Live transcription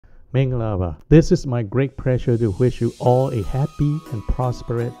Minglava. This is my great pleasure to wish you all a happy and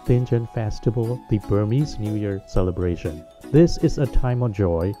prosperous Thingyan Festival, the Burmese New Year celebration. This is a time of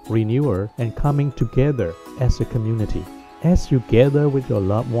joy, renewal, and coming together as a community. As you gather with your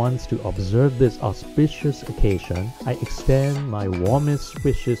loved ones to observe this auspicious occasion, I extend my warmest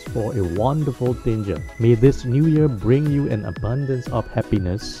wishes for a wonderful Thingyan. May this new year bring you an abundance of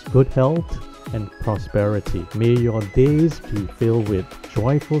happiness, good health, and prosperity. May your days be filled with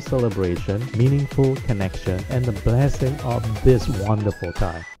joyful celebration, meaningful connection, and the blessing of this wonderful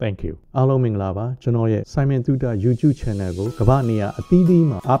time. Thank you. အားလုံးမင်္ဂလာပါကျွန်တော်ရဲ့ SimonThuta YouTube channel ကိုကမ္ဘာနေရာအသီးသီး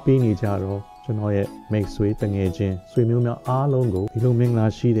မှာအားပေးနေကြတော့ကျွန်တော်ရဲ့မိတ်ဆွေတငယ်ချင်းဆွေမျိုးများအားလုံးကိုဒီလိုမင်္ဂလာ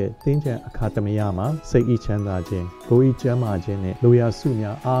ရှိတဲ့Thingyanအခါသမယမှာစိတ်ဤချမ်းသာခြင်းကိုယ်ဤကျန်းမာခြင်းနဲ့လူရစု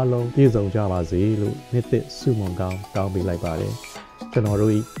များအားလုံးပြည့်စုံကြပါစေလို့နှစ်သက်ဆုမွန်ကောင်းတောင်းပေးလိုက်ပါတယ်ကျွန်တော်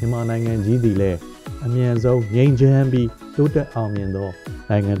တို့မြန်မာနိုင်ငံကြီးသည်လည်းအမြန်ဆုံးငြိမ်းချမ်းပြီးတိုးတက်အောင်မြင်သော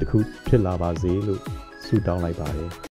နိုင်ငံတစ်ခုဖြစ်လာပါစေလို့ဆုတောင်းလိုက်ပါတယ်